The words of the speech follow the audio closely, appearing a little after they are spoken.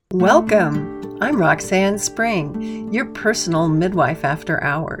Welcome! I'm Roxanne Spring, your personal midwife after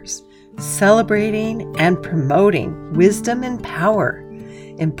hours, celebrating and promoting wisdom and power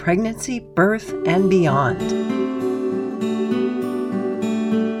in pregnancy, birth, and beyond.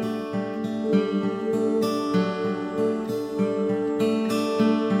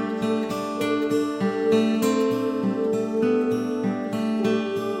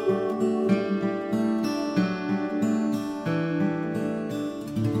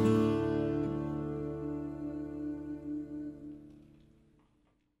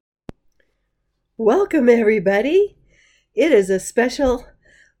 Welcome, everybody. It is a special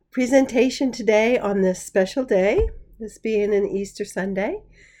presentation today on this special day, this being an Easter Sunday,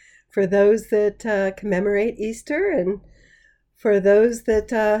 for those that commemorate Easter and for those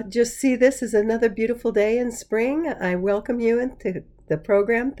that just see this as another beautiful day in spring. I welcome you into the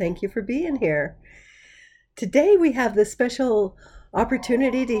program. Thank you for being here. Today we have the special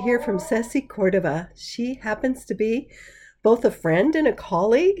opportunity to hear from Ceci Cordova. She happens to be both a friend and a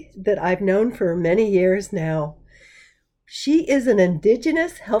colleague that I've known for many years now. She is an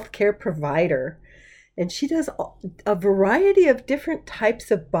Indigenous healthcare provider, and she does a variety of different types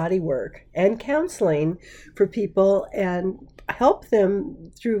of body work and counseling for people and help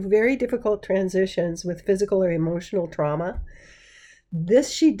them through very difficult transitions with physical or emotional trauma. This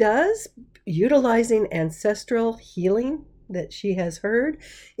she does utilizing ancestral healing that she has heard.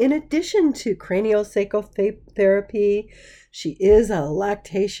 In addition to craniosacral therapy, she is a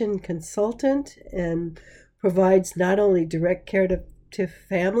lactation consultant and provides not only direct care to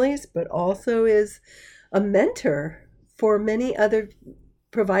families, but also is a mentor for many other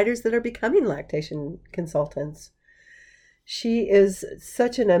providers that are becoming lactation consultants. She is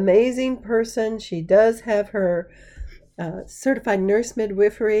such an amazing person. She does have her certified nurse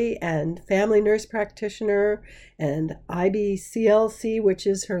midwifery and family nurse practitioner and IBCLC, which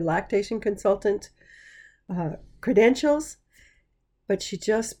is her lactation consultant credentials. But she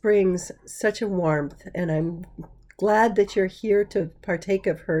just brings such a warmth, and I'm glad that you're here to partake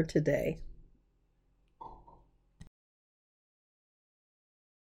of her today.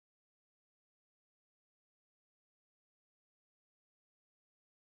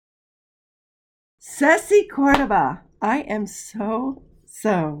 Ceci Cordova, I am so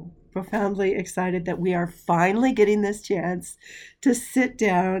profoundly excited that we are finally getting this chance to sit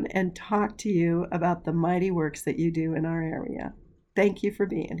down and talk to you about the mighty works that you do in our area. Thank you for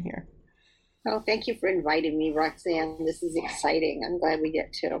being here. Oh, thank you for inviting me, Roxanne. This is exciting. I'm glad we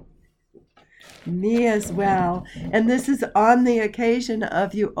get to. Me as well. And this is on the occasion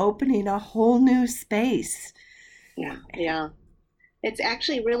of you opening a whole new space. Yeah. It's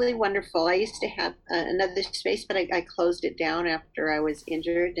actually really wonderful. I used to have another space, but I closed it down after I was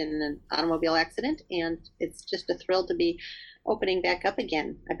injured in an automobile accident, and it's just a thrill to be opening back up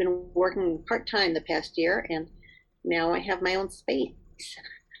again. I've been working part-time the past year, and now I have my own space.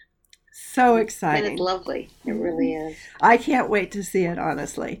 So exciting. And it's lovely. It really is. I can't wait to see it,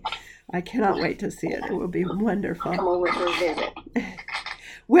 honestly. I cannot wait to see it. It will be wonderful. Come over for a visit.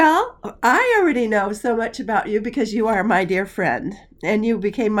 Well, I already know so much about you because you are my dear friend. And you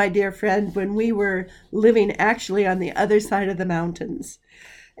became my dear friend when we were living actually on the other side of the mountains.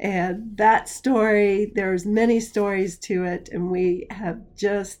 And that story, there's many stories to it. And we have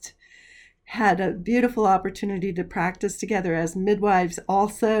just had a beautiful opportunity to practice together as midwives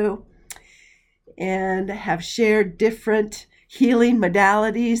also, and have shared different healing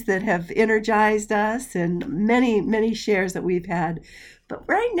modalities that have energized us, and many shares that we've had. But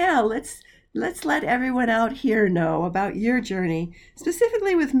right now, let's let everyone out here know about your journey,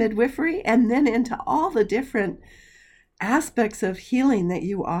 specifically with midwifery, and then into all the different aspects of healing that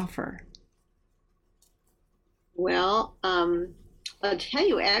you offer. Well, I'll tell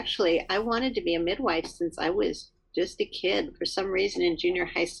you, actually, I wanted to be a midwife since I was just a kid. For some reason in junior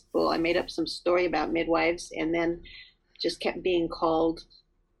high school, I made up some story about midwives and then just kept being called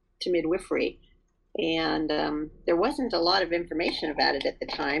to midwifery. And there wasn't a lot of information about it at the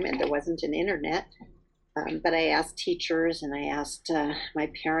time, and there wasn't an internet. But I asked teachers and I asked my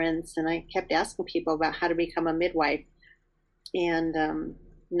parents, and I kept asking people about how to become a midwife. And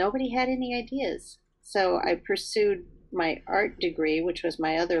nobody had any ideas. So I pursued my art degree, which was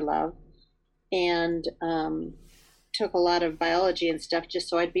my other love, and took a lot of biology and stuff just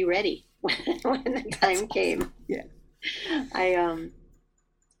so I'd be ready when the time came. Yeah.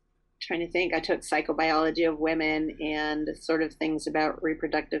 Trying to think, I took psychobiology of women and sort of things about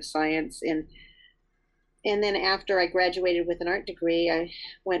reproductive science. And then after I graduated with an art degree, I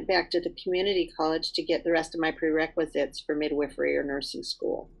went back to the community college to get the rest of my prerequisites for midwifery or nursing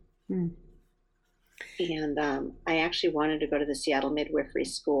school. And I actually wanted to go to the Seattle Midwifery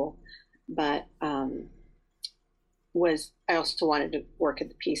School, but I also wanted to work at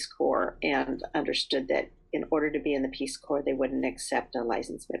the Peace Corps and understood that in order to be in the Peace Corps, they wouldn't accept a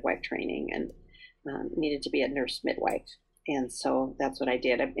licensed midwife training and needed to be a nurse midwife. And so that's what I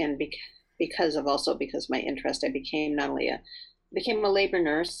did. And because my interest, I became not only became a labor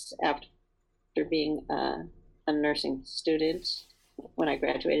nurse after being a nursing student. When I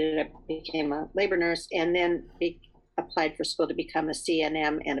graduated, I became a labor nurse and then applied for school to become a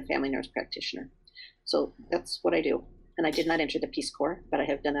CNM and a family nurse practitioner. So that's what I do. And I did not enter the Peace Corps, but I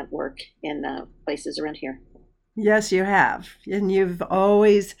have done that work in places around here. Yes, you have. And you've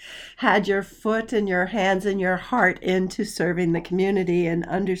always had your foot and your hands and your heart into serving the community in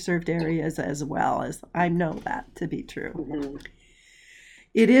underserved areas as well, as I know that to be true. Mm-hmm.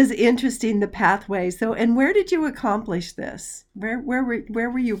 It is interesting, the pathway. So, and where did you accomplish this? Where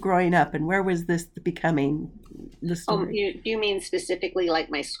were you growing up, and where was this becoming the story? Do you mean specifically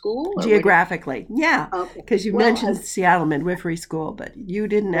like my school? Geographically, yeah. Okay. Because you mentioned Seattle Midwifery School, but you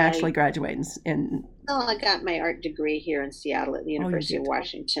didn't actually graduate in. Oh, I got my art degree here in Seattle at the University of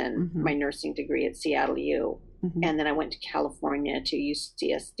Washington, my nursing degree at Seattle U. And then I went to California to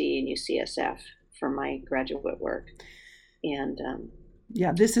UCSD and UCSF for my graduate work. And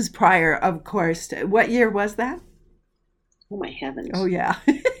yeah, this is prior, of course. What year was that? Oh, my heavens. Oh, yeah.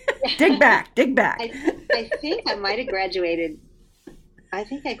 dig back. I think I might have graduated. I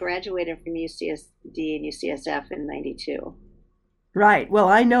think I graduated from UCSD and UCSF in 92. Right. Well,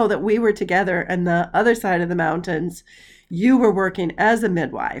 I know that we were together on the other side of the mountains. You were working as a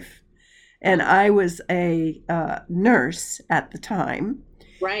midwife, and I was a nurse at the time.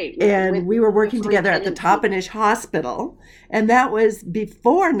 Right. And we were working together at the Toppenish Hospital. And that was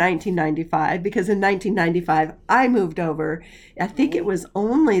before 1995, because in 1995, I moved over. I think it was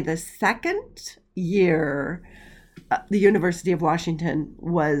only the second year the University of Washington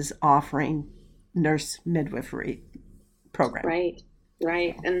was offering nurse midwifery program.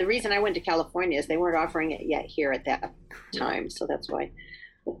 Right. And the reason I went to California is they weren't offering it yet here at that time. So that's why.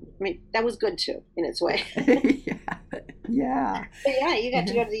 I mean, that was good too, in its way. Yeah. But yeah, you got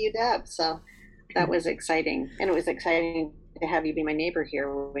to go to the UW, so that was exciting. And it was exciting to have you be my neighbor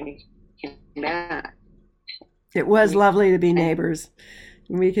here when you came back. It was lovely to be neighbors.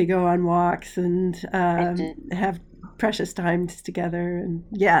 We could go on walks and have precious times together. And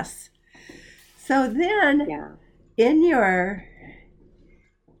yes. So then, in your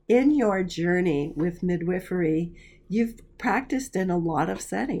journey with midwifery, you've practiced in a lot of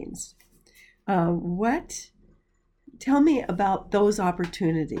settings. Tell me about those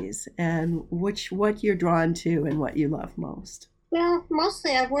opportunities and what you're drawn to and what you love most. Well,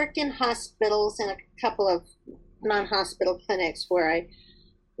 mostly I've worked in hospitals and a couple of non-hospital clinics where I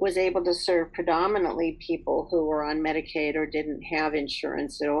was able to serve predominantly people who were on Medicaid or didn't have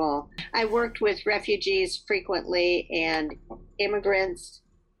insurance at all. I worked with refugees frequently and immigrants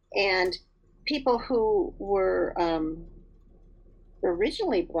and people who were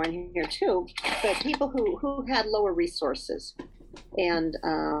originally born here too, but people who had lower resources. And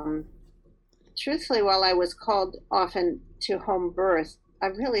truthfully, while I was called often to home birth, I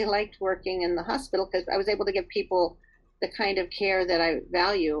really liked working in the hospital because I was able to give people the kind of care that I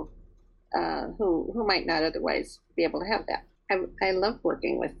value, who might not otherwise be able to have that. I love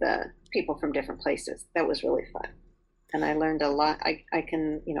working with people from different places. That was really fun. And I learned a lot. I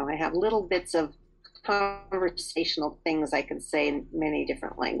can, I have little bits of conversational things I can say in many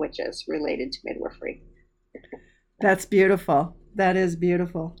different languages related to midwifery. That's beautiful. That is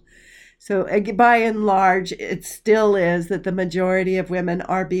beautiful. So by and large, it still is that the majority of women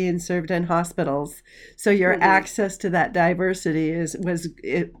are being served in hospitals. So your access to that diversity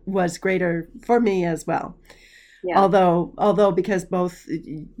was greater for me as well. Yeah. Although because both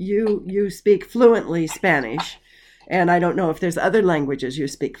you speak fluently Spanish, and I don't know if there's other languages you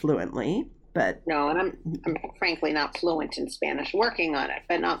speak fluently. But no, and I'm frankly not fluent in Spanish, working on it,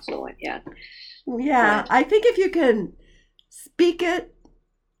 but not fluent yet. Yeah, I think if you can speak it,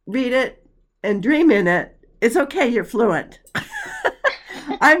 read it, and dream in it, it's okay, you're fluent.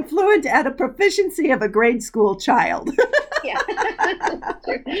 I'm fluent at a proficiency of a grade school child. Yeah.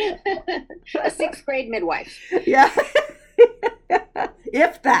 A 6th grade midwife. Yeah.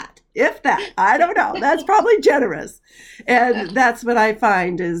 If that, I don't know. That's probably generous. And that's what I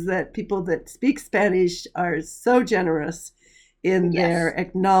find is that people that speak Spanish are so generous in their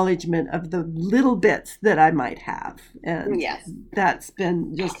acknowledgement of the little bits that I might have. And that's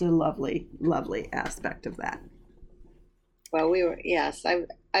been just a lovely, lovely aspect of that. Well,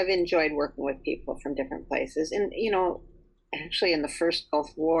 I've enjoyed working with people from different places. And, actually in the first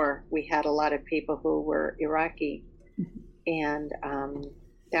Gulf War, we had a lot of people who were Iraqi, and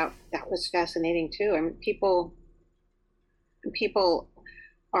that was fascinating too. I mean, people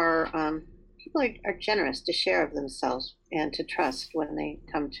are people are generous to share of themselves and to trust when they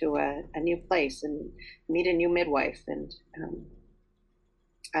come to a new place and meet a new midwife. And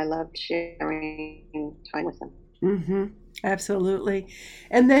I loved sharing time with them. Mm-hmm. Absolutely.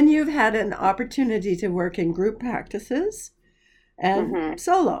 And then you've had an opportunity to work in group practices and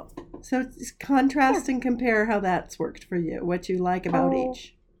solo. So just contrast and compare how that's worked for you, what you like about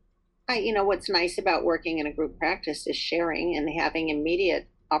each. What's nice about working in a group practice is sharing and having immediate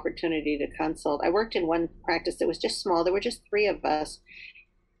opportunity to consult. I worked in one practice that was just small. There were just three of us.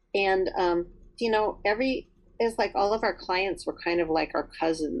 And, it's like all of our clients were kind of like our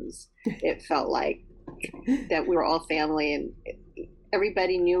cousins. It felt like that we were all family and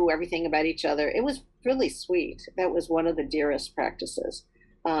everybody knew everything about each other. It was really sweet. That was one of the dearest practices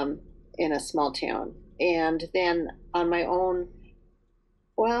in a small town. And then on my own,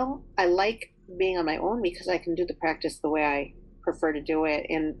 well, I like being on my own because I can do the practice the way I prefer to do it.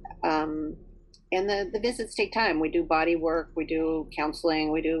 And the visits take time. We do body work, we do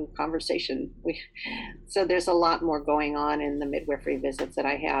counseling, we do conversation. So there's a lot more going on in the midwifery visits that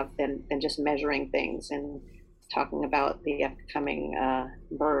I have than just measuring things and talking about the upcoming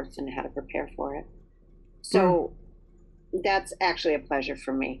birth and how to prepare for it. So that's actually a pleasure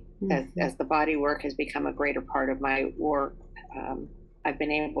for me. As the body work has become a greater part of my work, I've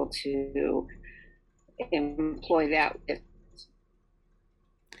been able to employ that with.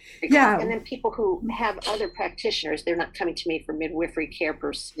 Yeah. And then people who have other practitioners, they're not coming to me for midwifery care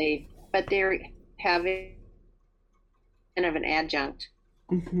per se, but they're having kind of an adjunct,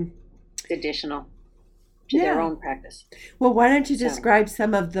 additional to their own practice. Well, why don't you describe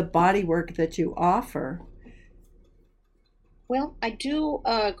some of the body work that you offer? Well, I do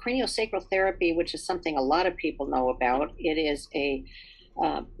craniosacral therapy, which is something a lot of people know about. It is a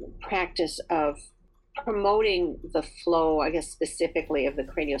practice of promoting the flow, I guess specifically of the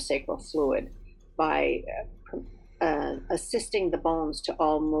craniosacral fluid by assisting the bones to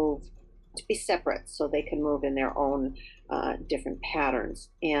all move, to be separate so they can move in their own different patterns.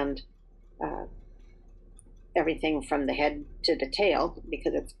 And everything from the head to the tail,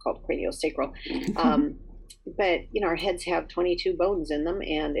 because it's called craniosacral. But, our heads have 22 bones in them,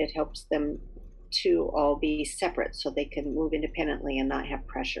 and it helps them to all be separate so they can move independently and not have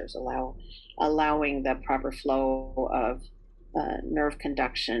pressures, allowing the proper flow of nerve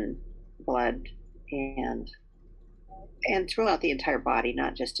conduction, blood, and throughout the entire body,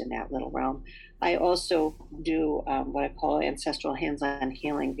 not just in that little realm. I also do what I call ancestral hands-on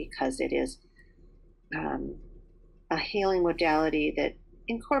healing, because it is a healing modality that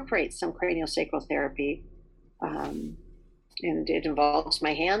incorporates some craniosacral therapy, and it involves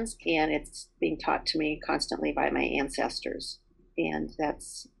my hands, and it's being taught to me constantly by my ancestors, and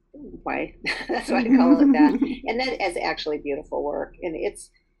that's why I call it that. And that is actually beautiful work, and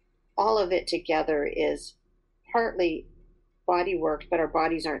it's all of it together is partly body work, but our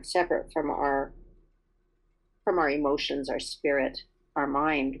bodies aren't separate from our emotions, our spirit, our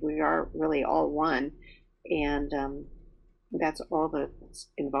mind. We are really all one, and that's all that's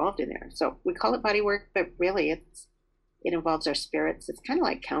involved in there. So we call it body work, but really it involves our spirits. It's kind of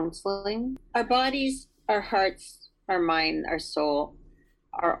like counseling. Our bodies, our hearts, our mind, our soul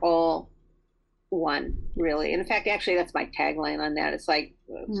are all one, really. In fact, actually, that's my tagline on that. It's like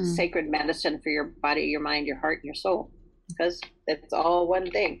sacred medicine for your body, your mind, your heart, and your soul, because it's all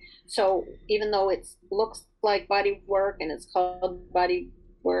one thing. So even though it looks like body work and it's called body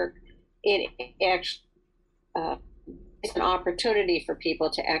work, it actually it's an opportunity for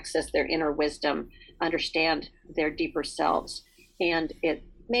people to access their inner wisdom, understand their deeper selves. And it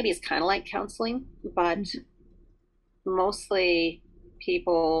maybe is kind of like counseling, but mostly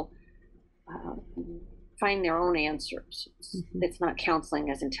people find their own answers. It's not counseling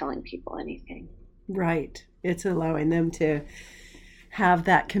as in telling people anything. Right. It's allowing them to have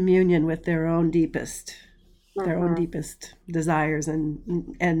that communion with their own deepest desires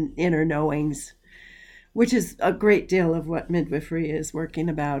and inner knowings, which is a great deal of what midwifery is working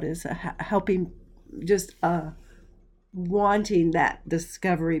about, is helping, just wanting that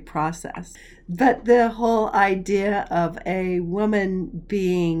discovery process. But the whole idea of a woman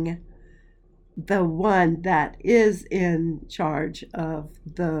being the one that is in charge of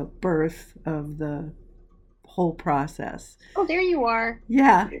the birth of the whole process. Oh, there you are.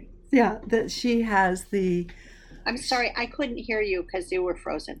 Yeah, that she has the... I'm sorry, I couldn't hear you because you were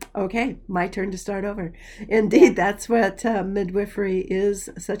frozen. Okay, my turn to start over. Indeed, that's what midwifery is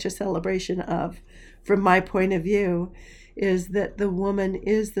such a celebration of, from my point of view, is that the woman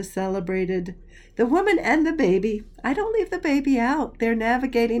is the woman and the baby. I don't leave the baby out. They're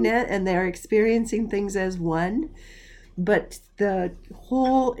navigating it and they're experiencing things as one. But the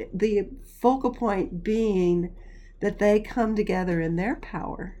focal point being that they come together in their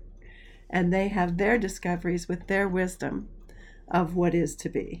power and they have their discoveries with their wisdom of what is to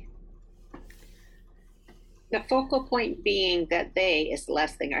be. The focal point being that they is the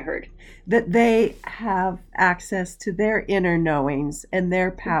last thing I heard. That they have access to their inner knowings and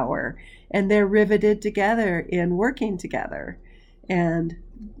their power, and they're riveted together in working together. And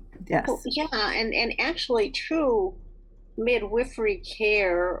yes. Well, yeah, and actually true midwifery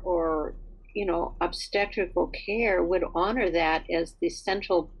care or obstetrical care would honor that as the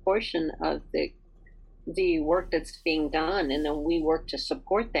central portion of the work that's being done, and then we work to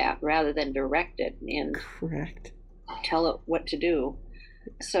support that rather than direct it and correct tell it what to do.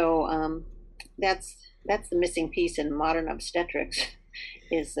 So that's the missing piece in modern obstetrics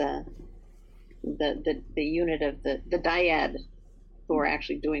is the unit of the dyad who are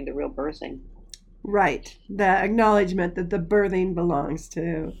actually doing the real birthing. Right, the acknowledgement that the birthing belongs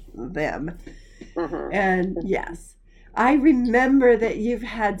to them. Mm-hmm. And yes, I remember that you've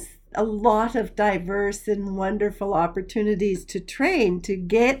had a lot of diverse and wonderful opportunities to train to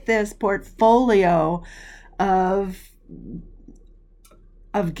get this portfolio of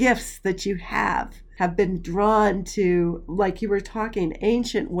gifts that you have been drawn to, like you were talking,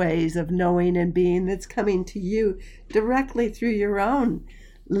 ancient ways of knowing and being that's coming to you directly through your own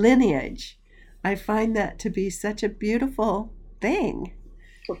lineage. I find that to be such a beautiful thing.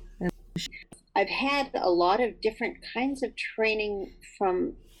 I've had a lot of different kinds of training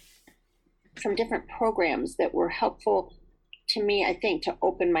from different programs that were helpful to me, I think, to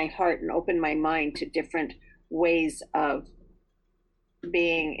open my heart and open my mind to different ways of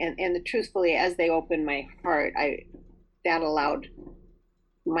being. And truthfully, as they opened my heart, that allowed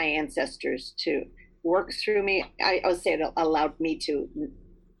my ancestors to work through me. I would say it allowed me to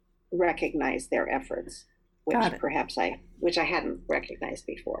recognize their efforts, which perhaps I hadn't recognized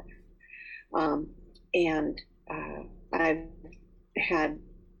before. I've had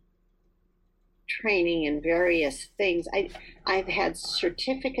training in various things. I've had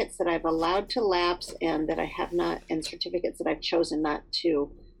certificates that I've allowed to lapse and that I have not, and certificates that I've chosen not to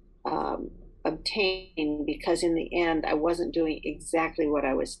obtain, because in the end I wasn't doing exactly what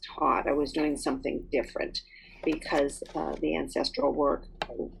I was taught. I was doing something different because the ancestral work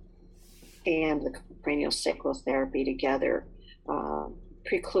and the cranial sacral therapy together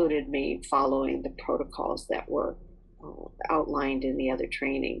precluded me following the protocols that were outlined in the other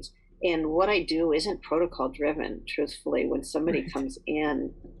trainings. And what I do isn't protocol driven, truthfully. When somebody comes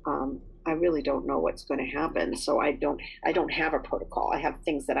in, I really don't know what's going to happen. So I don't have a protocol. I have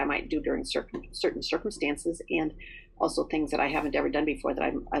things that I might do during certain circumstances, and also things that I haven't ever done before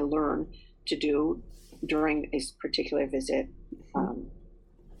that I learn to do during a particular visit.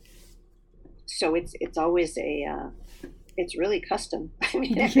 So it's always it's really custom. I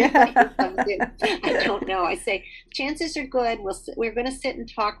mean, yeah. I don't know. I say chances are good. We're going to sit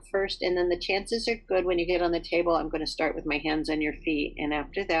and talk first, and then the chances are good when you get on the table. I'm going to start with my hands on your feet, and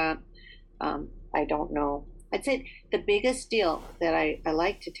after that, I don't know. I'd say the biggest deal that I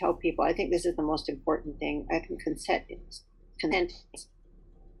like to tell people. I think this is the most important thing. I can consent.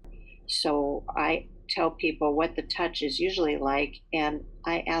 So I tell people what the touch is usually like, and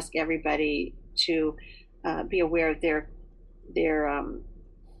I ask everybody to be aware of their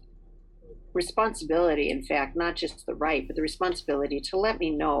responsibility, in fact, not just the right, but the responsibility to let me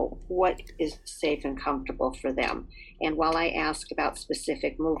know what is safe and comfortable for them. And while I ask about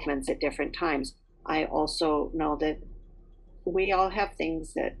specific movements at different times, I also know that we all have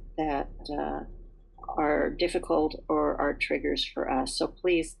things that are difficult or are triggers for us. So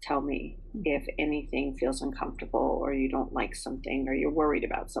please tell me if anything feels uncomfortable, or you don't like something, or you're worried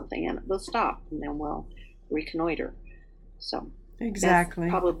about something, and we'll stop and then we'll reconnoiter. So exactly,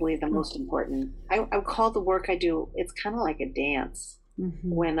 that's probably the most important. I call the work I do, it's kind of like a dance.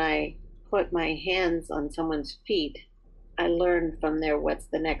 Mm-hmm. When I put my hands on someone's feet, I learn from there what's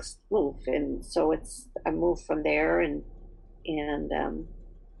the next move, and so it's a move from there, and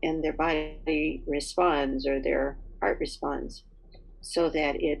their body responds, or their heart responds, so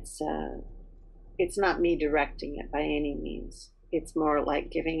that it's not me directing it by any means. It's more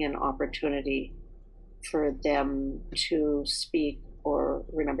like giving an opportunity for them to speak or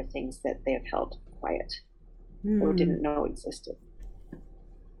remember things that they have held quiet or didn't know existed.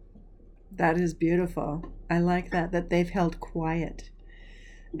 That is beautiful. I like that they've held quiet,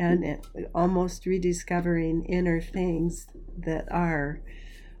 and almost rediscovering inner things that are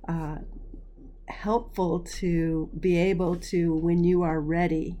helpful to be able to, when you are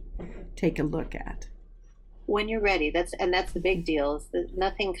ready, take a look at? When you're ready, that's the big deal. Is that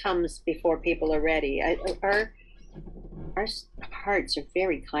nothing comes before people are ready. Our hearts are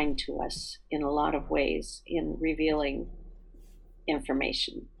very kind to us in a lot of ways in revealing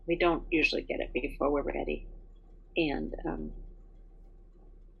information. We don't usually get it before we're ready, and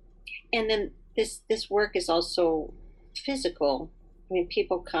then this work is also physical. I mean,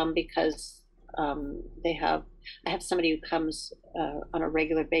 people come because I have somebody who comes on a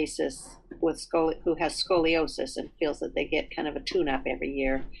regular basis who has scoliosis and feels that they get kind of a tune-up every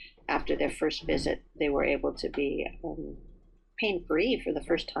year. After their first visit, they were able to be pain-free for the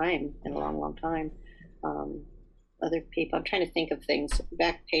first time in a long, long time. Other people, I'm trying to think of things,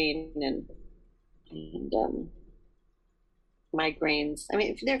 back pain and migraines. I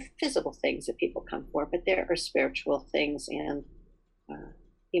mean, they're physical things that people come for, but there are spiritual things and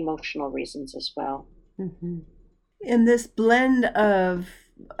emotional reasons as well. Mm-hmm. In this blend of,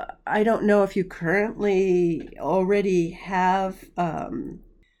 I don't know if you currently already have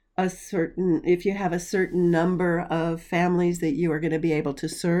if you have a certain number of families that you are going to be able to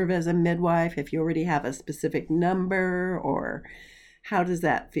serve as a midwife, if you already have a specific number, or how does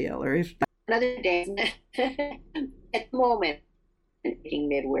that feel? Or if another day, at the moment, taking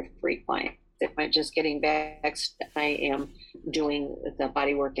midwifery clients. If I'm just getting back, I am doing the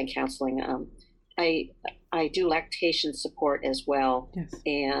body work and counseling. I do lactation support as well, yes,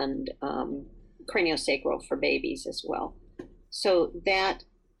 and craniosacral for babies as well. So that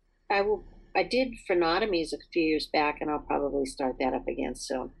I did phrenotomies a few years back, and I'll probably start that up again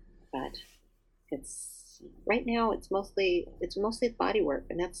soon. But right now it's mostly body work,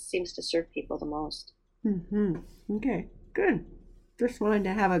 and that seems to serve people the most. Mm-hmm. Okay, good. Just wanted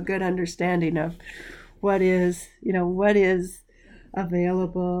to have a good understanding of what is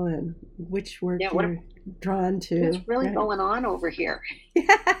available and which work you're drawn to. What's really going on over here?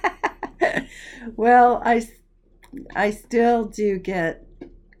 Well, I still do get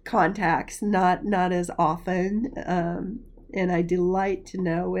contacts, not as often, and I delight to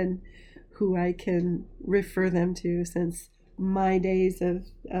know who I can refer them to, since my days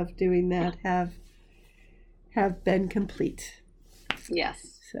of doing that have been complete.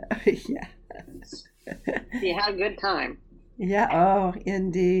 Yes. So yeah. You had a good time. Yeah, oh,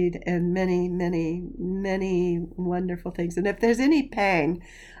 indeed, and many, many, many wonderful things. And if there's any pang,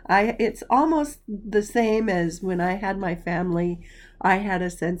 it's almost the same as when I had my family. I had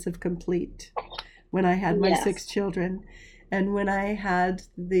a sense of complete when I had my 6 children. And when I had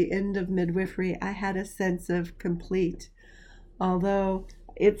the end of midwifery, I had a sense of complete. Although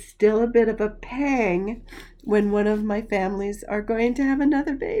it's still a bit of a pang when one of my families are going to have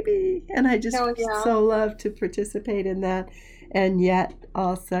another baby. And I just so love to participate in that, and yet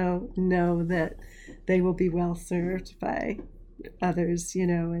also know that they will be well served by others,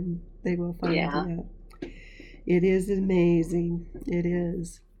 and they will find out. It is amazing. It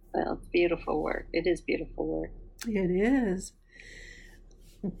is. Well, it's beautiful work. It is beautiful work. It is.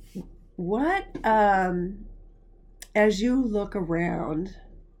 What, as you look around,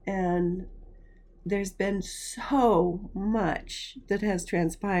 and there's been so much that has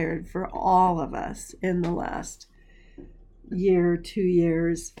transpired for all of us in the last year, 2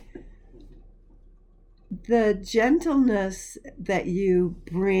 years, the gentleness that you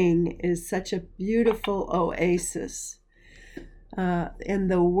bring is such a beautiful oasis.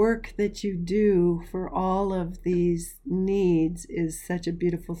 And the work that you do for all of these needs is such a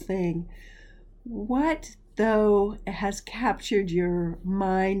beautiful thing. What, though, has captured your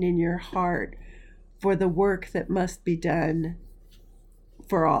mind and your heart for the work that must be done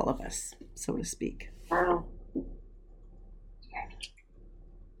for all of us, so to speak? Wow.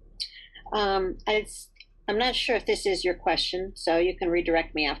 I'm not sure if this is your question, so you can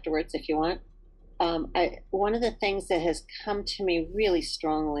redirect me afterwards if you want. One of the things that has come to me really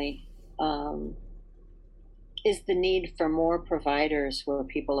strongly is the need for more providers who are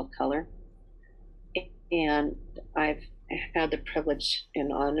people of color. And I've had the privilege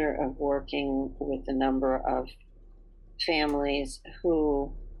and honor of working with a number of families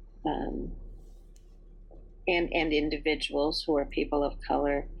who, and individuals who are people of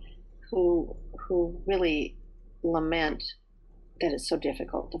color, who really lament that it's so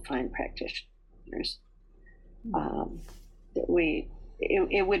difficult to find practitioners.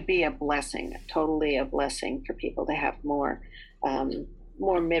 It would be a blessing, totally a blessing, for people to have more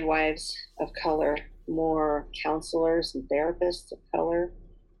midwives of color, more counselors and therapists of color,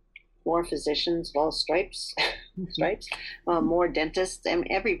 more physicians of all stripes, more dentists, and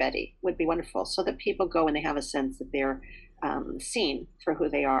everybody would be wonderful, so that people go and they have a sense that they're seen for who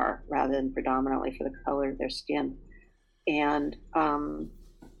they are rather than predominantly for the color of their skin. And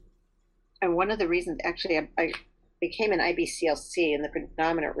one of the reasons, actually, I became an IBCLC, and the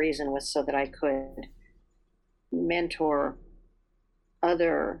predominant reason was so that I could mentor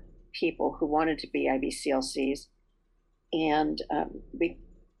other people who wanted to be IBCLCs and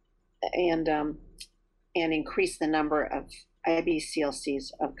increase the number of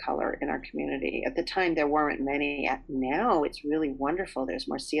IBCLCs of color in our community. At the time, there weren't many. Now it's really wonderful. There's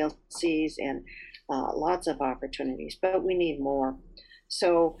more CLCs and lots of opportunities, but we need more.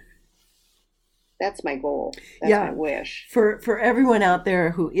 So that's my goal. That's my wish. For everyone out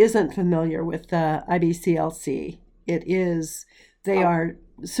there who isn't familiar with the IBCLC, they are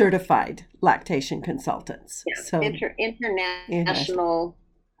certified lactation consultants. Yeah. So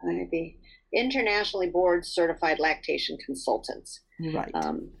internationally board certified lactation consultants. Right.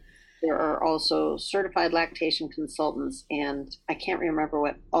 There are also certified lactation consultants, and I can't remember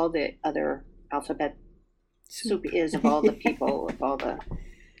what all the other alphabet soup is of all the people, of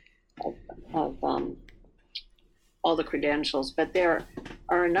all the credentials. But there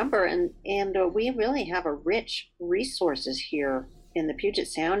are a number, and we really have a rich resources here in the Puget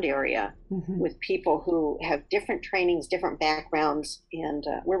Sound area with people who have different trainings, different backgrounds, and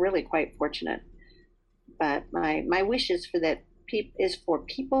we're really quite fortunate. But my wish is for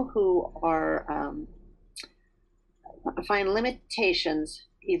people who are find limitations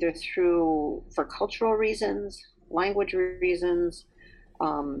either for cultural reasons, language reasons,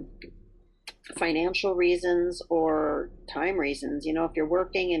 financial reasons, or time reasons. If you're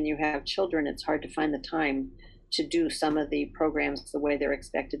working and you have children, it's hard to find the time to do some of the programs the way they're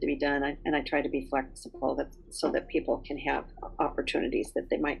expected to be done. And I try to be flexible so that people can have opportunities that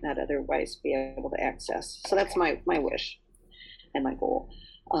they might not otherwise be able to access. So that's my wish and my goal.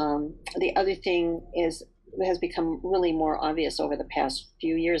 The other thing has become really more obvious over the past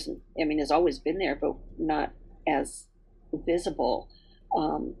few years. I mean, it's always been there, but not as visible,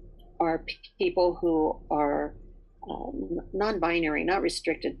 are people who are non-binary, not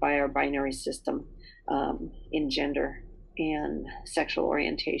restricted by our binary system in gender and sexual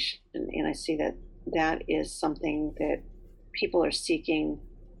orientation. And I see that is something that people are seeking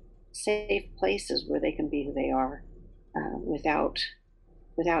safe places where they can be who they are without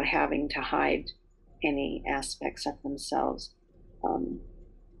having to hide any aspects of themselves. I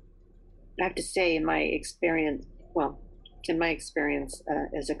have to say, in my experience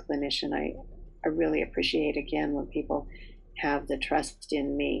as a clinician, I really appreciate, again, when people have the trust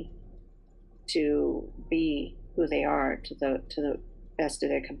in me to be who they are to the best of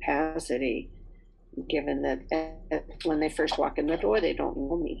their capacity, given that when they first walk in the door, they don't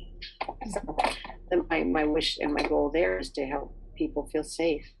know me. So my wish and my goal there is to help people feel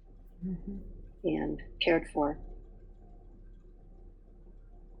safe and cared for.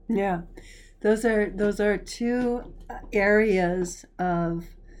 Yeah, those are two areas of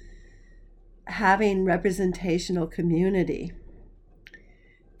having representational community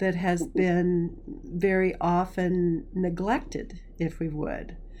that has been very often neglected, if we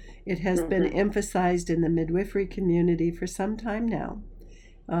would. It has been emphasized in the midwifery community for some time now.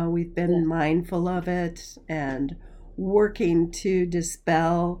 We've been mindful of it and working to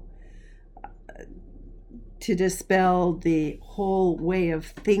dispel the whole way of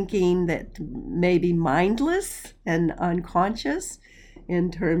thinking that may be mindless and unconscious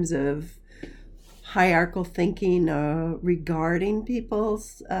in terms of hierarchical thinking regarding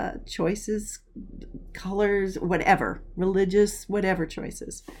people's choices, colors, whatever, religious, whatever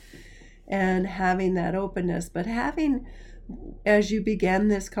choices, and having that openness. But as you began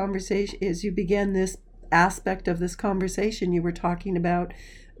this aspect of this conversation, you were talking about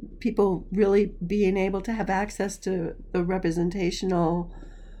people really being able to have access to the representational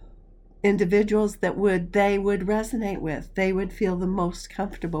individuals that they would resonate with, they would feel the most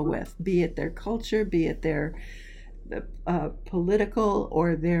comfortable with, be it their culture, be it their political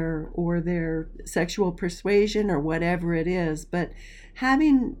or their sexual persuasion or whatever it is. But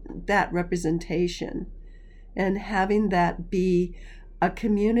having that representation and having that be a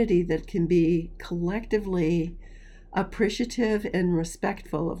community that can be collectively appreciative and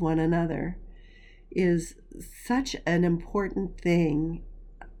respectful of one another is such an important thing,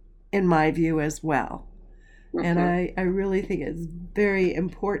 in my view, as well. And I really think it's very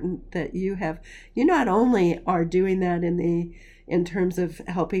important that you not only are doing that in terms of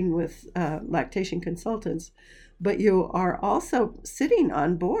helping with lactation consultants, but you are also sitting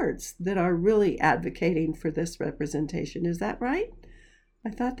on boards that are really advocating for this representation. Is that right? I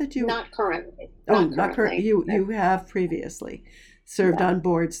thought that you... Not currently. Not currently. You have previously served on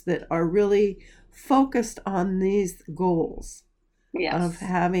boards that are really focused on these goals of Yes.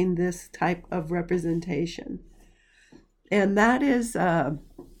 having this type of representation. And that is the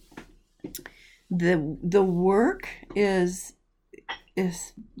work is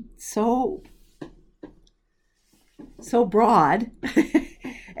so broad,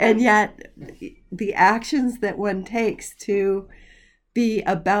 and yet the actions that one takes to be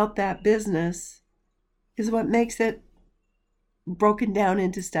about that business is what makes it broken down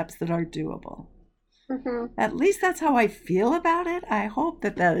into steps that are doable. Mm-hmm. At least that's how I feel about it. I hope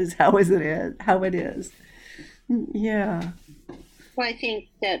that is how it is. Yeah. Well, I think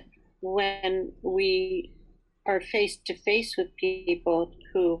that when we are face to face with people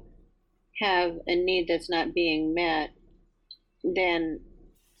who have a need that's not being met, then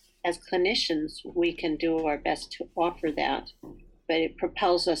as clinicians, we can do our best to offer that. But it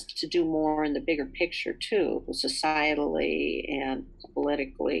propels us to do more in the bigger picture too, societally and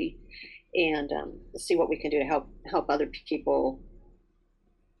politically, and see what we can do to help other people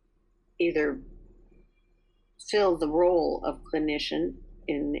either fill the role of clinician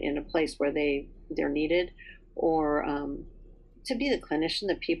in a place where they're needed, or to be the clinician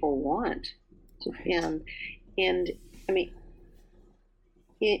that people want. Right. And I mean,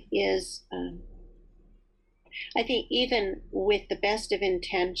 it is. I think even with the best of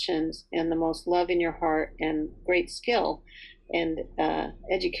intentions and the most love in your heart and great skill and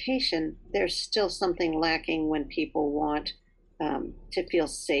education, there's still something lacking when people want to feel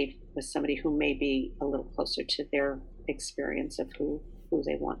safe with somebody who may be a little closer to their experience of who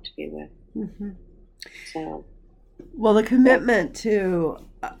they want to be with. Mm-hmm. So, well, the commitment to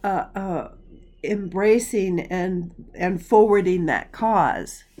embracing and forwarding that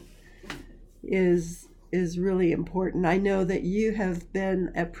cause is really important. I know that you have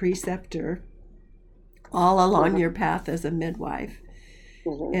been a preceptor all along your path as a midwife,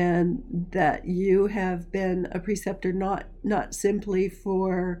 and that you have been a preceptor not simply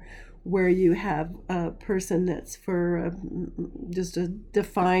for where you have a person that's for just a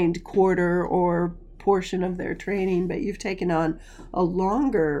defined quarter or portion of their training, but you've taken on a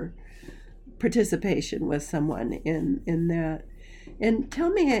longer participation with someone in that. And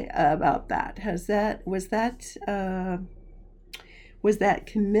tell me about that. Was that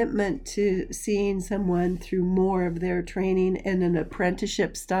commitment to seeing someone through more of their training in an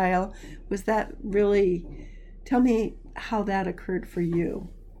apprenticeship style? Was that really? Tell me how that occurred for you.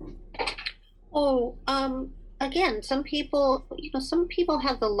 Oh, again, some people, some people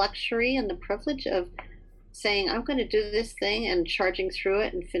have the luxury and the privilege of saying, I'm going to do this thing and charging through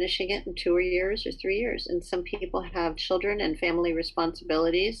it and finishing it in 2 years or 3 years. And some people have children and family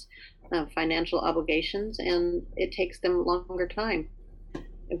responsibilities, financial obligations, and it takes them longer time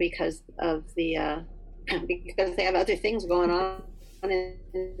because of the because they have other things going on in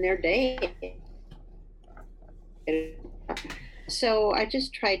their day. So I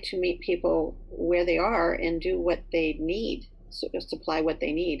just try to meet people where they are and do what they need, so supply what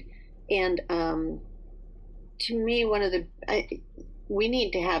they need. And to me, we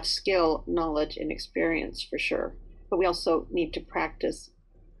need to have skill, knowledge, and experience for sure, but we also need to practice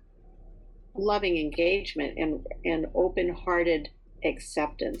loving engagement and open-hearted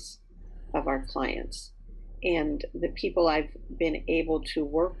acceptance of our clients. And the people I've been able to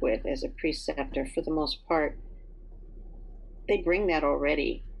work with as a preceptor, for the most part, they bring that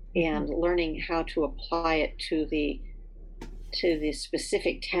already, and learning how to apply it to the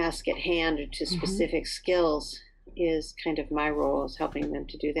specific task at hand or to specific skills is kind of my role, is helping them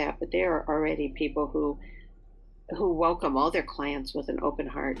to do that. But there are already people who welcome all their clients with an open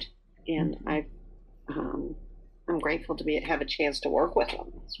heart, and I'm grateful to have a chance to work with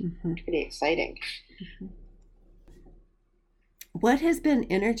them. It's pretty exciting. What has been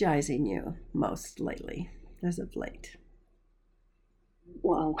energizing you most lately, as of late?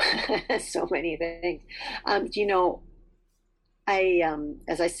 Well, so many things.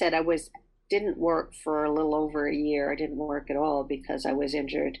 As I said, didn't work for a little over a year. I didn't work at all because I was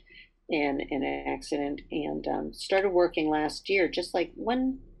injured in an accident, and started working last year, just like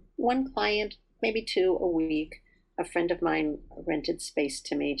one client, maybe two a week. A friend of mine rented space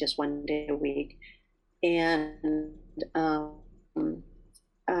to me just 1 day a week, and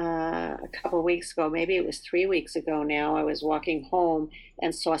a couple of weeks ago, maybe it was 3 weeks ago now, I was walking home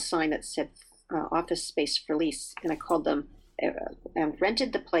and saw a sign that said office space for lease, and I called them and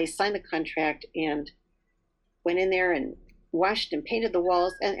rented the place, signed the contract, and went in there and washed and painted the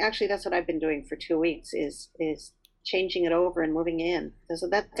walls. And actually, that's what I've been doing for 2 weeks, is changing it over and moving in. So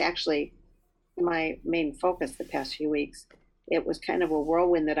that's actually my main focus the past few weeks. It was kind of a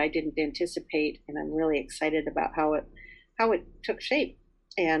whirlwind that I didn't anticipate, and I'm really excited about how it took shape.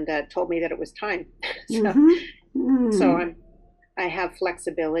 and told me that it was time. so Mm-hmm. so Mm. I have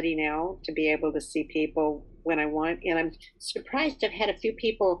flexibility now to be able to see people when I want, and I'm surprised. I've had a few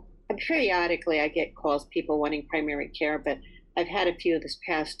people. And periodically, I get calls, people wanting primary care, but I've had a few this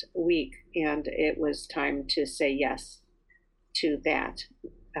past week, and it was time to say yes to that.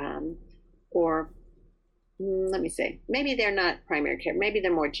 Um, or let me say, maybe they're not primary care, maybe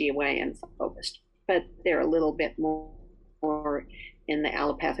they're more GYN focused, but they're a little bit more in the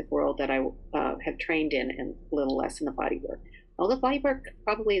allopathic world that I have trained in, and a little less in the body work. Although body work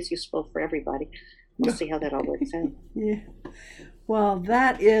probably is useful for everybody. We'll see how that all works out. Yeah. Well,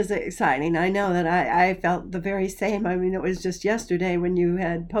 that is exciting. I know that I felt the very same. I mean, it was just yesterday when you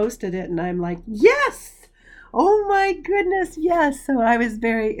had posted it, and I'm like, yes! Oh my goodness, yes! So I was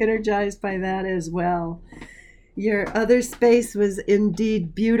very energized by that as well. Your other space was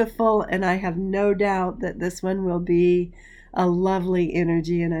indeed beautiful, and I have no doubt that this one will be a lovely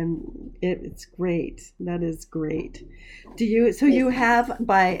energy, and it's great. That is great. So you have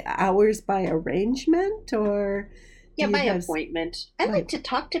by hours by arrangement, or do Yeah, you by have appointment. I like to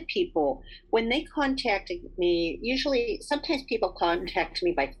talk to people when they contact me. Usually, sometimes people contact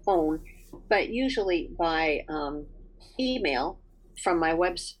me by phone, but usually by email from my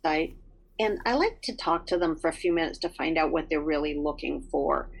website. And I like to talk to them for a few minutes to find out what they're really looking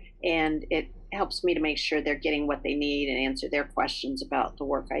for. And it helps me to make sure they're getting what they need and answer their questions about the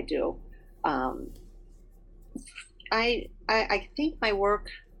work I do. Um, I think my work,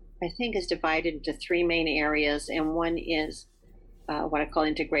 I think, is divided into three main areas, and one is what I call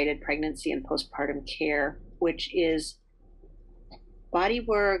integrated pregnancy and postpartum care, which is body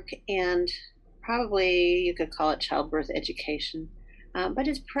work and probably you could call it childbirth education, but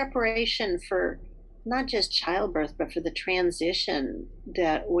it's preparation for not just childbirth, but for the transition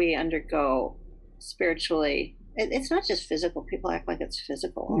that we undergo spiritually. It's not just physical. People act like it's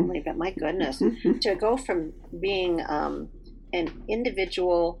physical only, but my goodness, to go from being an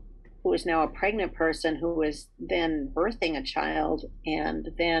individual who is now a pregnant person who is then birthing a child and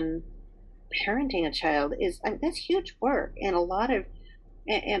then parenting a child that's huge work, and a lot of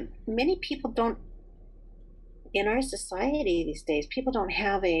and many people don't, in our society these days, people don't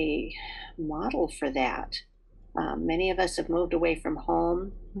have a model for that. Many of us have moved away from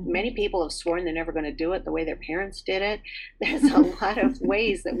home. Many people have sworn they're never going to do it the way their parents did it. There's a lot of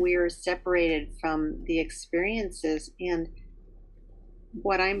ways that we're separated from the experiences. And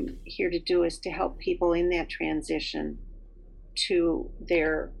what I'm here to do is to help people in that transition to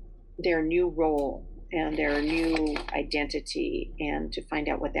their new role and their new identity, and to find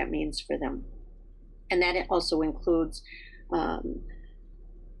out what that means for them. And that also includes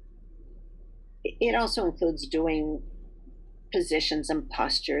doing positions and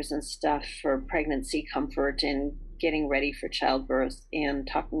postures and stuff for pregnancy comfort and getting ready for childbirth, and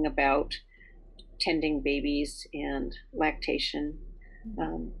talking about tending babies and lactation.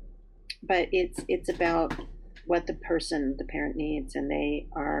 But it's about what the parent needs, and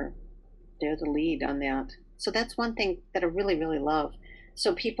they're the lead on that. So that's one thing that I really, really love.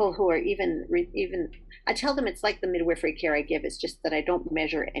 So people who are even I tell them it's like the midwifery care I give. It's just that I don't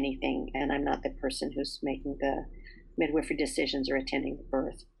measure anything, and I'm not the person who's making the midwifery decisions or attending the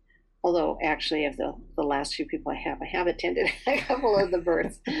birth. Although actually, of the last few people I have attended a couple of the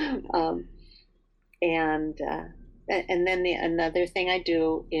births. And then another thing I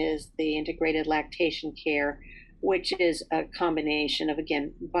do is the integrated lactation care, which is a combination of,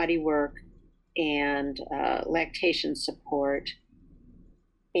 again, body work and lactation support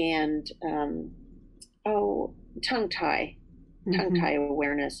and tongue tie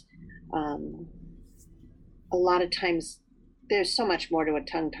awareness. A lot of times there's so much more to a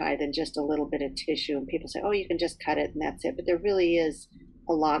tongue tie than just a little bit of tissue, and people say, oh, you can just cut it and that's it, but there really is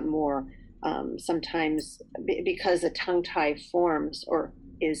a lot more. Sometimes because a tongue tie forms or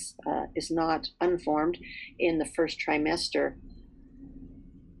is not unformed in the first trimester,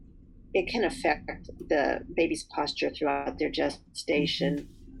 it can affect the baby's posture throughout their gestation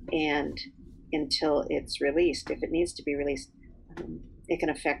and until it's released. If it needs to be released, it can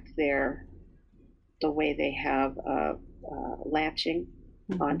affect the way they have latching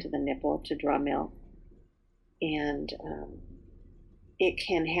onto the nipple to draw milk, and it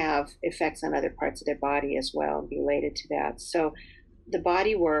can have effects on other parts of their body as well related to that. So the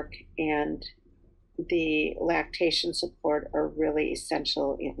body work and the lactation support are really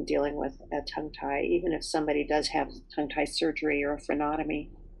essential in dealing with a tongue tie. Even if somebody does have tongue tie surgery or a frenotomy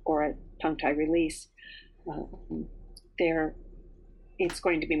or a tongue tie release, it's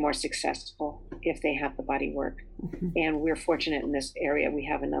going to be more successful if they have the body work. And we're fortunate in this area. We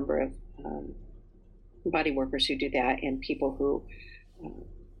have a number of body workers who do that, and people who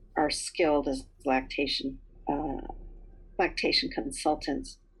are skilled as lactation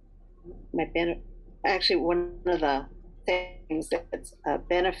consultants. Actually, one of the things that's a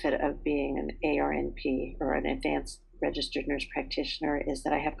benefit of being an ARNP, or an advanced registered nurse practitioner, is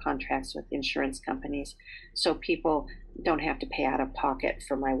that I have contracts with insurance companies, so people don't have to pay out of pocket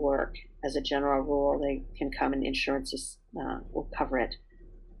for my work. As a general rule, they can come and insurances will cover it.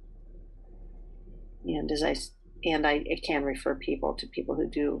 And I can refer people to people who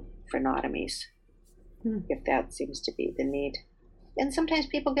do frenotomies, if that seems to be the need. And sometimes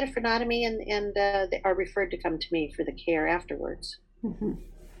people get a frenotomy and they are referred to come to me for the care afterwards. Mm-hmm.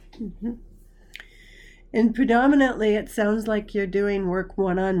 Mm-hmm. And predominantly, it sounds like you're doing work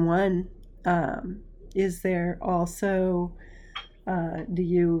one-on-one. Is there also, do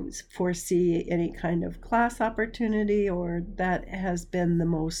you foresee any kind of class opportunity, or that has been the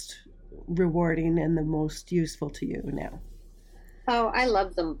most rewarding and the most useful to you now? Oh, I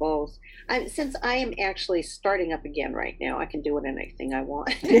love them both. Since I am actually starting up again right now, I can do it anything I want.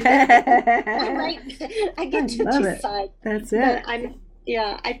 I get to decide. That's it. But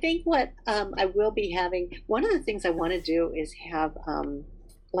I think what I will be having, one of the things I want to do is have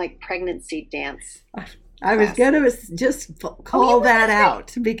like pregnancy dance. I was going to just call that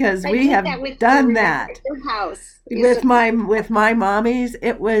out, because we have done that with my mommies.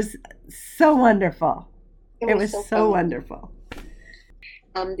 It was so wonderful. It was so wonderful.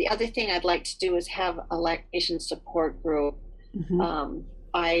 The other thing I'd like to do is have a lactation support group. Mm-hmm.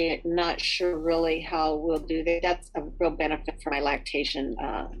 I'm not sure really how we'll do that. That's a real benefit for my lactation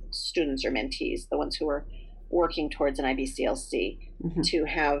students or mentees, the ones who are working towards an IBCLC, mm-hmm. to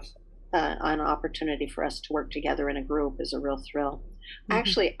have an opportunity for us to work together in a group is a real thrill. Mm-hmm.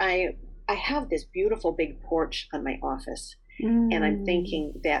 Actually, I have this beautiful big porch on my office, and I'm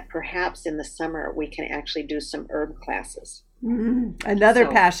thinking that perhaps in the summer we can actually do some herb classes. Another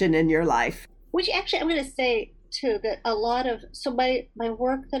passion in your life. Which actually, I'm going to say too that a lot of my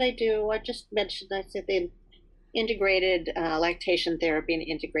work that I do, I just mentioned, I said the integrated lactation therapy and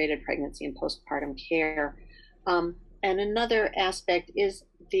integrated pregnancy and postpartum care, and another aspect is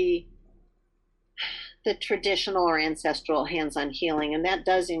the traditional or ancestral hands-on healing, and that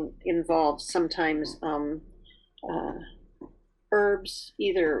does involve sometimes herbs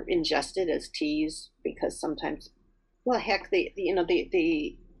either ingested as teas, because sometimes, well, heck,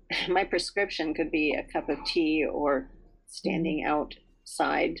 the my prescription could be a cup of tea or standing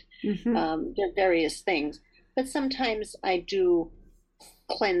outside. Mm-hmm. There are various things, but sometimes I do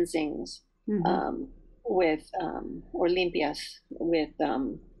cleansings, mm-hmm. With or limpias with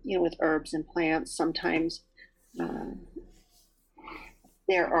with herbs and plants. Sometimes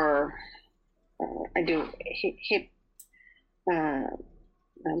there are I do hip.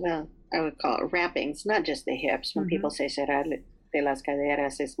 Well, I would call it wrappings, not just the hips. When mm-hmm. people say cerrar de las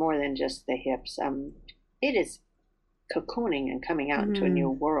caderas, it's more than just the hips. It is cocooning and coming out into a new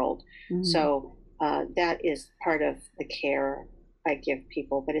world. Mm-hmm. So that is part of the care I give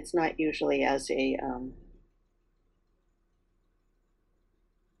people, but it's not usually as a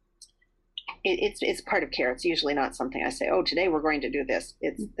it's part of care. It's usually not something I say, oh, today we're going to do this.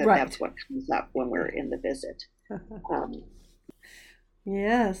 It's that's what comes up when we're in the visit.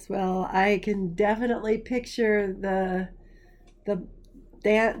 Yes, well, I can definitely picture the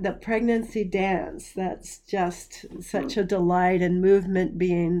pregnancy dance. That's just such a delight, and movement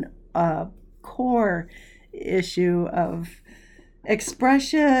being a core issue of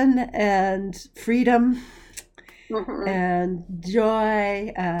expression and freedom, mm-hmm. and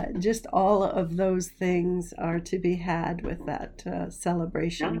joy. Just all of those things are to be had with that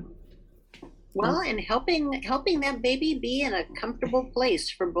celebration. Yeah. Well, and helping that baby be in a comfortable place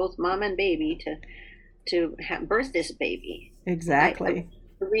for both mom and baby to birth this baby. Exactly.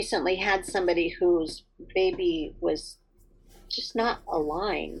 I recently had somebody whose baby was just not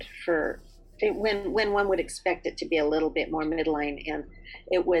aligned for when one would expect it to be a little bit more midline, and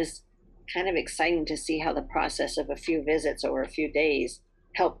it was kind of exciting to see how the process of a few visits over a few days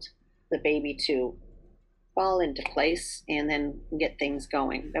helped the baby to fall into place and then get things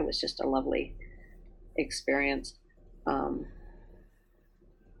going. That was just a lovely experience.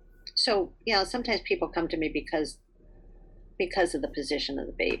 So yeah, sometimes people come to me because of the position of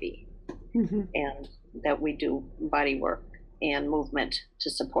the baby, mm-hmm. and that we do body work and movement to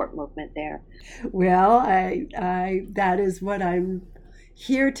support movement there. Well, I that is what I'm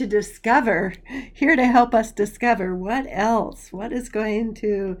here to discover, here to help us discover what else, what is going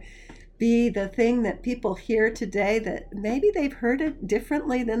to be the thing that people hear today that maybe they've heard it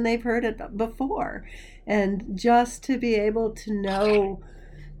differently than they've heard it before. And just to be able to know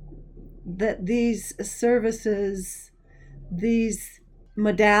that these services, these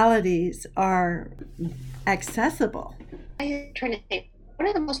modalities are accessible. I'm trying to think, what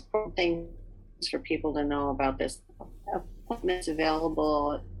are the most important things for people to know about this? Appointments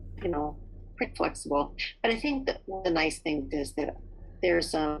available, pretty flexible. But I think that one of the nice things is that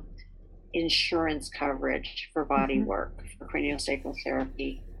there's insurance coverage for body Mhm. work, for craniosacral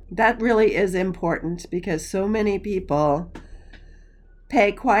therapy. That really is important because so many people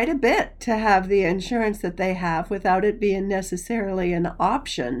pay quite a bit to have the insurance that they have without it being necessarily an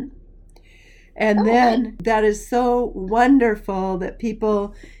option. And then that is so wonderful that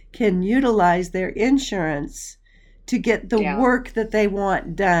people can utilize their insurance to get the work that they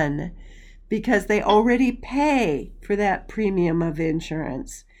want done because they already pay for that premium of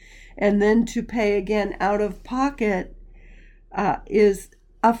insurance. And then to pay again out of pocket is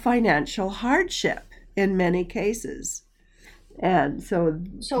a financial hardship in many cases. And so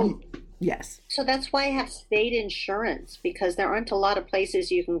yes. So that's why I have state insurance, because there aren't a lot of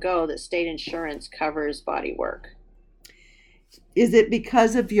places you can go that state insurance covers body work. Is it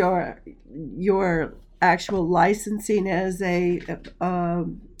because of your actual licensing as a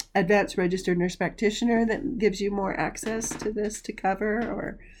advanced registered nurse practitioner that gives you more access to this to cover,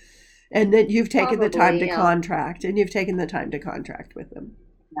 or and that you've taken the time to contract with them?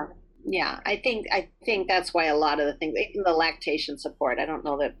 Yeah, I think that's why a lot of the things, even the lactation support, I don't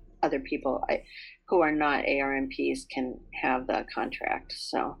know that other people who are not ARNPs can have the contract.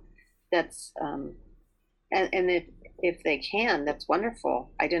 So that's and if they can, that's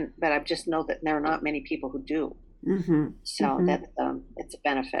wonderful. But I just know that there are not many people who do. Mm-hmm. So mm-hmm. that it's a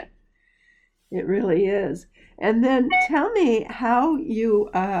benefit. It really is. And then tell me how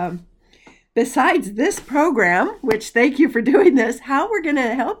you. Besides this program, which thank you for doing this, how we're going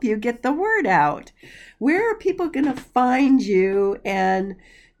to help you get the word out. Where are people going to find you and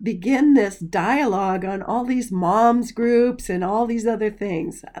begin this dialogue on all these moms groups and all these other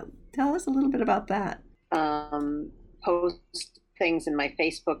things? Tell us a little bit about that. Post things in my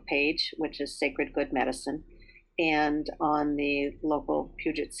Facebook page, which is Sacred Good Medicine, and on the local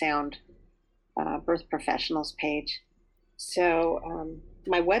Puget Sound birth professionals page. So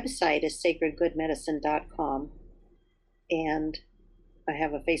my website is sacredgoodmedicine.com, and I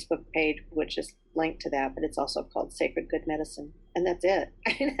have a Facebook page which is linked to that, but it's also called Sacred Good Medicine, and that's it.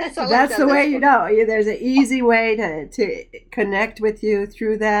 That's the way there's an easy way to connect with you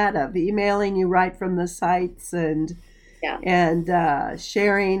through that, of emailing you right from the sites and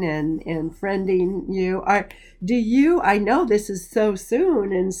sharing and friending you. I know this is so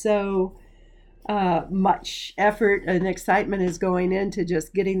soon and so much effort and excitement is going into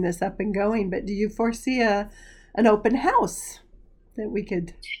just getting this up and going, but do you foresee an open house that we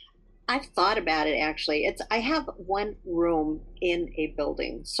could? I've thought about it, actually. I have one room in a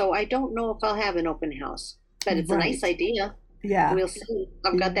building, so I don't know if I'll have an open house, but it's a nice idea. Yeah, we'll see.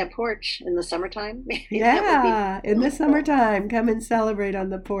 I've got that porch in the summertime. Yeah, in the summertime, come and celebrate on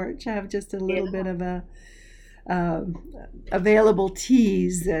the porch. I have just a little bit of a available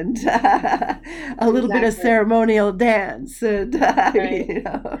teas and a little bit of ceremonial dance, and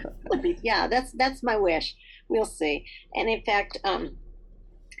yeah, that's my wish. We'll see. And in fact,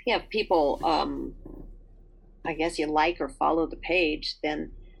 if people I guess you like or follow the page,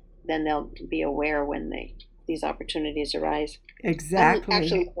 then they'll be aware when these opportunities arise. Exactly. I'm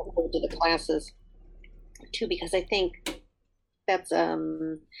actually looking forward to the classes too, because I think that's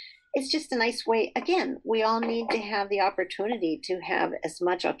it's just a nice way. Again, we all need to have the opportunity to have as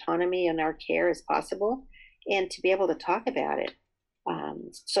much autonomy in our care as possible and to be able to talk about it.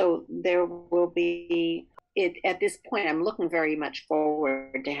 So there will be at this point, I'm looking very much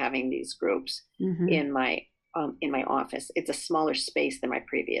forward to having these groups in my office. It's a smaller space than my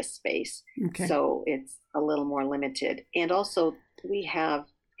previous space. Okay. So it's a little more limited. And also we have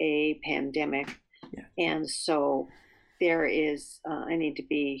a pandemic. Yeah. And so there is, I need to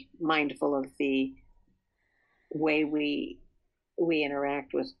be mindful of the way we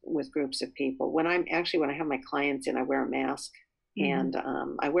interact with groups of people. When I have my clients in, I wear a mask, and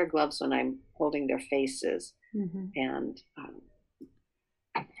I wear gloves when I'm holding their faces. And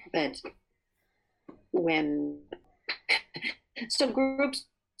but when so groups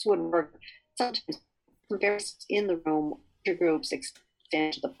would work sometimes in the room, your groups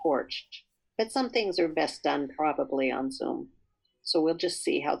extend to the porch. But some things are best done probably on Zoom. So we'll just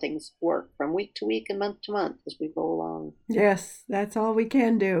see how things work from week to week and month to month as we go along. Yes, that's all we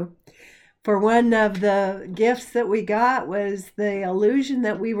can do. For one of the gifts that we got was the illusion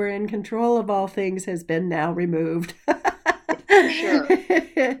that we were in control of all things has been now removed. For sure.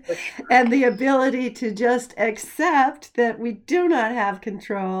 And the ability to just accept that we do not have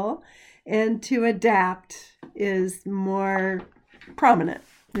control and to adapt is more prominent.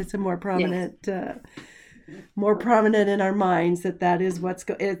 It's a Yes. more prominent in our minds that is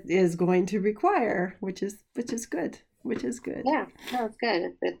it is going to require, which is good. Yeah, no, it's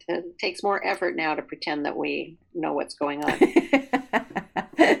good. It takes more effort now to pretend that we know what's going on.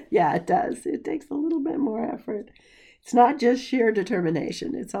 Yeah, it does. It takes a little bit more effort. It's not just sheer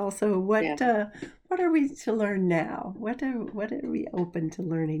determination. It's also Yeah. what are we to learn now? What are we open to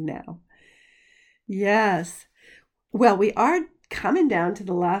learning now? Yes. Well, we are coming down to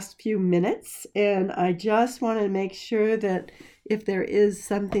the last few minutes, and I just want to make sure that if there is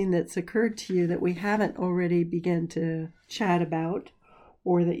something that's occurred to you that we haven't already begun to chat about,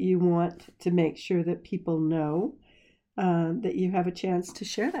 or that you want to make sure that people know, that you have a chance to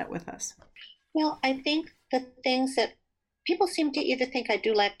share that with us. Well, I think the things that people seem to either think I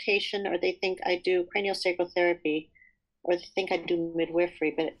do lactation or they think I do craniosacral therapy or they think I do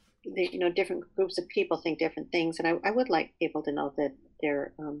midwifery, but different groups of people think different things, and I would like people to know that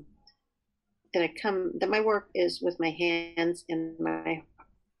that my work is with my hands and my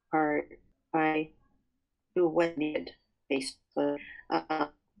heart. I do what needed, basically. I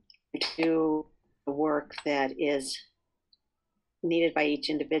do the work that is needed by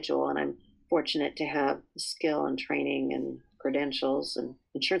each individual, and I'm fortunate to have skill and training and credentials and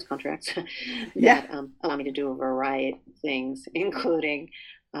insurance contracts Yeah. that allow me to do a variety of things, including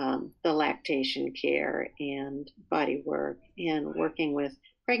the lactation care and body work and working with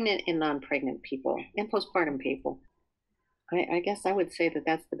pregnant and non-pregnant people and postpartum people. I guess I would say that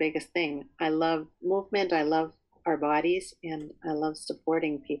that's the biggest thing. I love movement. I love our bodies, and I love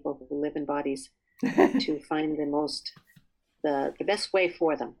supporting people who live in bodies to find the best way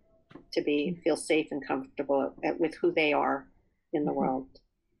for them to feel safe and comfortable with who they are in the world.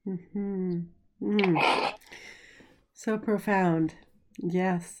 Mm-hmm. Mm. So profound.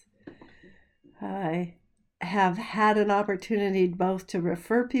 Yes. I have had an opportunity both to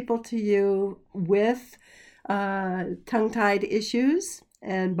refer people to you with tongue-tied issues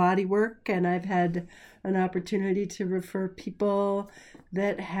and body work, and I've had an opportunity to refer people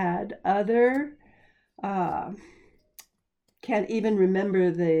that had other can't even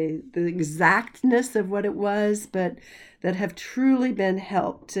remember the exactness of what it was, but that have truly been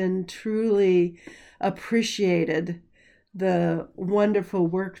helped and truly appreciated the wonderful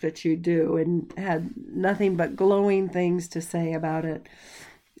work that you do and had nothing but glowing things to say about it.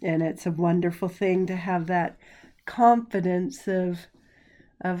 And it's a wonderful thing to have that confidence of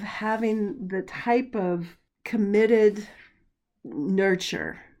having the type of committed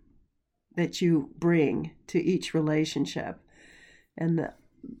nurture that you bring to each relationship, and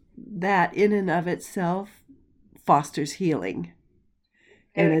that in and of itself fosters healing.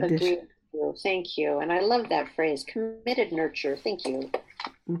 I In agree addition, with you. Thank you. And I love that phrase, committed nurture. Thank you.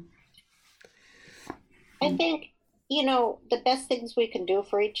 I think, the best things we can do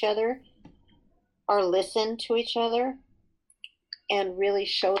for each other are listen to each other and really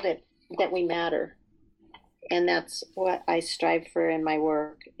show that we matter. And that's what I strive for in my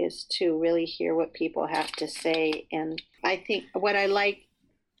work, is to really hear what people have to say. And I think what I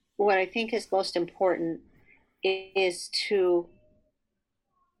think is most important is to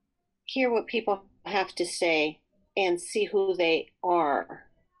hear what people have to say and see who they are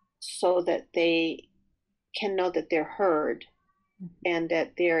so that they can know that they're heard and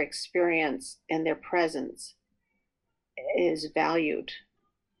that their experience and their presence is valued,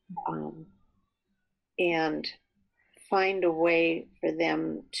 and find a way for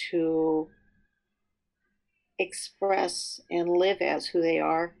them to express and live as who they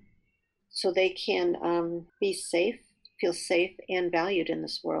are so they can be safe, feel safe and valued in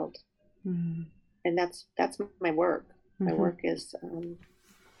this world. mm-hmm. And that's my work. My work is,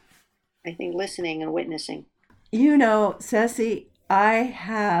 I think, listening and witnessing. Ceci, I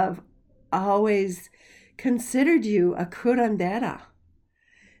have always considered you a curandera.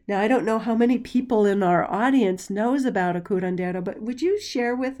 Now, I don't know how many people in our audience knows about a curandera, but would you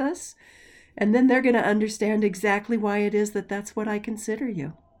share with us? And then they're going to understand exactly why it is that's what I consider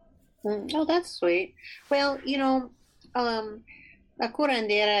you. Oh, that's sweet. Well, a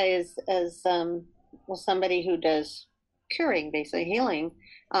curandera is somebody who does curing, basically healing,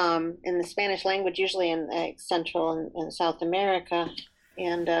 in the Spanish language, usually in Central and South America,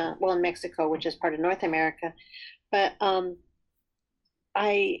 and in Mexico, which is part of North America. But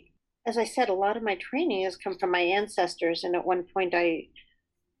as I said, a lot of my training has come from my ancestors, and at one point I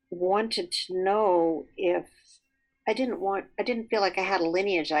wanted to know if I didn't feel like I had a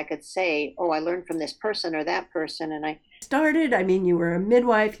lineage I could say, oh, I learned from this person or that person. And you were a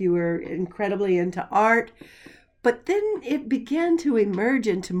midwife, you were incredibly into art, but then it began to emerge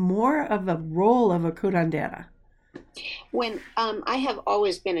into more of a role of a curandera, When I have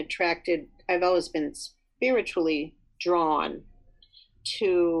always been attracted, I've always been spiritually drawn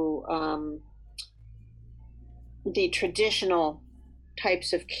to the traditional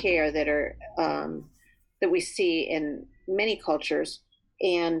types of care that are that we see in many cultures,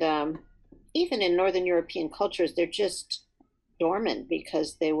 and even in Northern European cultures, they're just dormant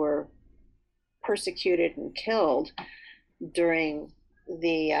because they were persecuted and killed during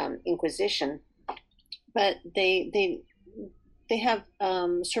the Inquisition. But they have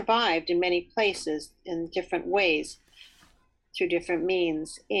survived in many places in different ways through different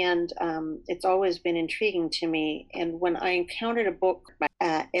means, and it's always been intriguing to me. And when I encountered a book by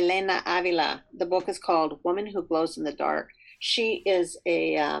Elena Avila, the book is called Woman Who Glows in the Dark. She is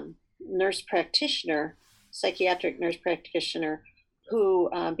a nurse practitioner, psychiatric nurse practitioner, who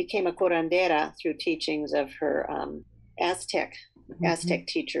became a curandera through teachings of her Aztec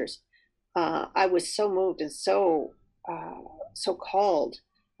teachers. I was so moved and so called,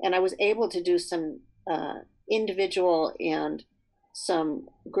 and I was able to do some individual and some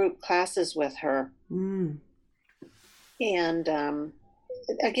group classes with her. And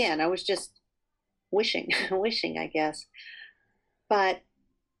again, I was just wishing, I guess. But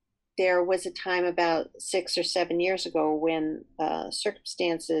there was a time about 6 or 7 years ago when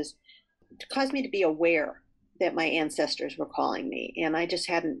circumstances caused me to be aware that my ancestors were calling me, and I just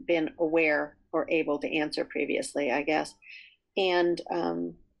hadn't been aware or able to answer previously, I guess. And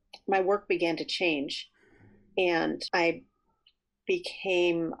my work began to change, and I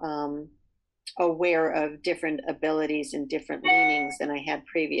became aware of different abilities and different leanings than I had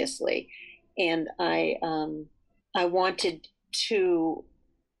previously. And I wanted to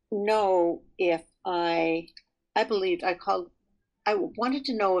know if I wanted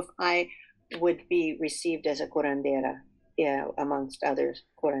to know if I would be received as a curandera, amongst other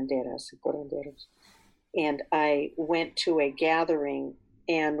curanderas and curanderos. And I went to a gathering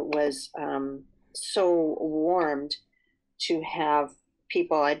and was so warmed to have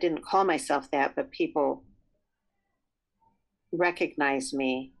people, I didn't call myself that, but people recognize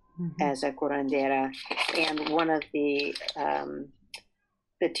me as a curandera. And one of the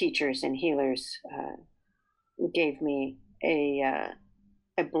teachers and healers gave me a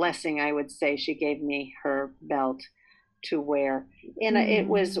blessing, I would say. She gave me her belt to wear, and it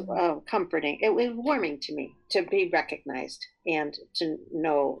was comforting. It was warming to me to be recognized and to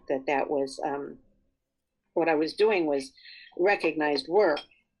know that that was what I was doing was recognized work.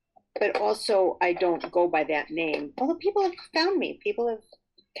 But also, I don't go by that name. Although people have found me. People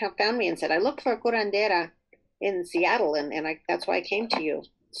have found me and said, I look for a curandera in Seattle, and that's why I came to you.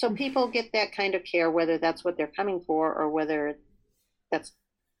 So people get that kind of care, whether that's what they're coming for or whether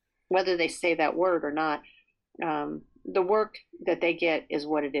they say that word or not. The work that they get is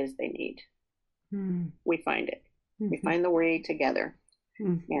what it is they need. We find it. We find the way together,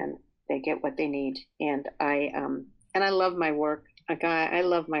 and they get what they need. And I love my work. I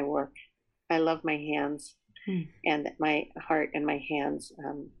love my work. I love my hands, and my heart and my hands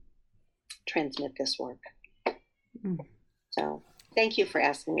transmit this work. So thank you for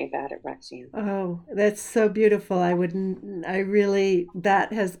asking me about it, Roxanne. Oh, that's so beautiful. That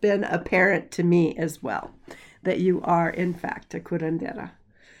has been apparent to me as well, that you are in fact a curandera,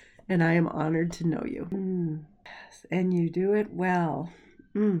 and I am honored to know you. Yes, and you do it well.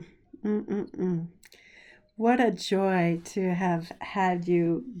 What a joy to have had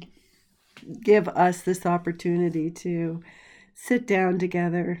you give us this opportunity to sit down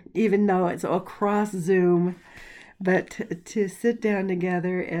together, even though it's across Zoom, but to sit down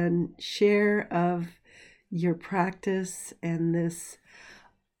together and share of your practice and this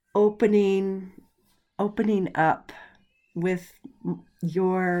opening up with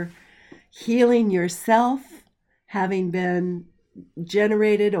your healing yourself, having been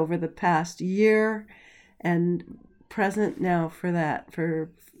generated over the past year and present now for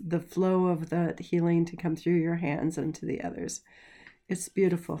the flow of the healing to come through your hands and to the others. It's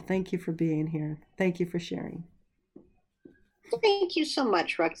beautiful. Thank you for being here. Thank you for sharing. Thank you so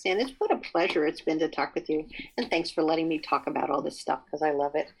much, Roxanne. What a pleasure it's been to talk with you. And thanks for letting me talk about all this stuff, because I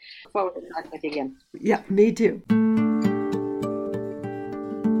love it. Look forward to talking with you again. Yeah, me too.